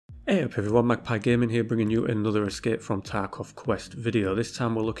Hey up everyone, Magpie Gaming here, bringing you another Escape from Tarkov quest video. This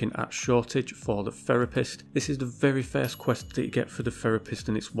time we're looking at Shortage for the Therapist. This is the very first quest that you get for the Therapist,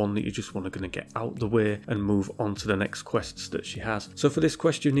 and it's one that you just want to get out the way and move on to the next quests that she has. So for this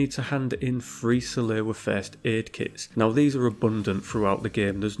quest you need to hand in 3 Salewa first aid kits. Now these are abundant throughout the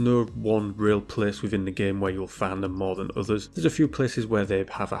game. There's no one real place within the game where you'll find them more than others. There's a few places where they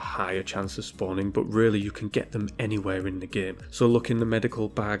have a higher chance of spawning, but really you can get them anywhere in the game. So look in the medical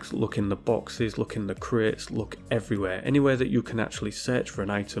bags, look in the boxes, look in the crates, look everywhere. Anywhere that you can actually search for an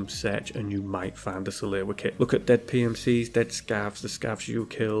item, search and you might find a Salewa kit. Look at dead PMCs, dead scavs, the scavs you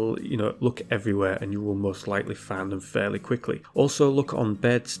kill, look everywhere and you will most likely find them fairly quickly. Also look on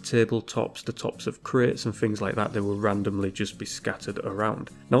beds, tabletops, the tops of crates and things like that. They will randomly just be scattered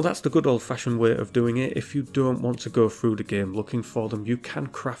around. Now that's the good old fashioned way of doing it. If you don't want to go through the game looking for them, you can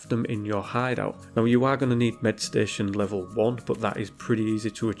craft them in your hideout. Now you are going to need med station level 1, but that is pretty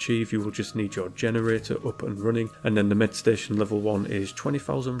easy to achieve. You will just need your generator up and running, and then the med station level 1 is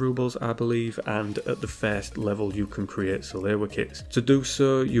 20,000 rubles I believe, and at the first level you can create Salewa kits. To do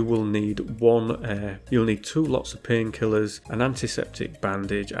so you will need you'll need 2 lots of painkillers, an antiseptic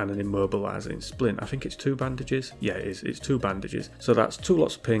bandage and an immobilizing splint. I think it's 2 bandages. Yeah, it's 2 bandages. So that's 2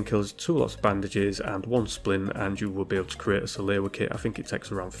 lots of painkillers, 2 lots of bandages and 1 splint, and you will be able to create a Salewa kit. I think it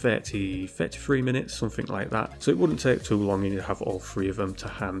takes around 33 minutes, something like that. So it wouldn't take too long and you'd have all 3 of them to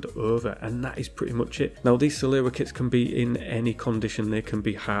hand over, and that is pretty much it. Now these Salewa kits can be in any condition. They can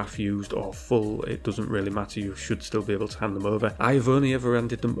be half used or full. It doesn't really matter. You should still be able to hand them over. I've only ever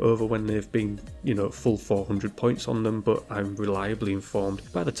handed them over when they've been, full 400 points on them, but I'm reliably informed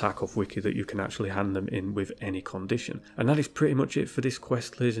by the Tarkov wiki that you can actually hand them in with any condition. And that is pretty much it for this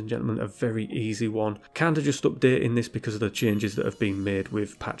quest, ladies and gentlemen. A very easy one. Kinda just updating this because of the changes that have been made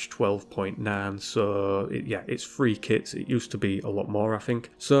with patch 12.9. So it's 3 kits. It used to be a lot more, I think.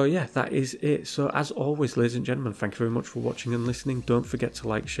 So yeah, that is it. So as always, ladies and gentlemen, thank you very much for watching and listening. Don't forget to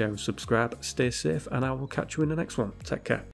like, share and subscribe. Stay safe and I will catch you in the next one. Take care.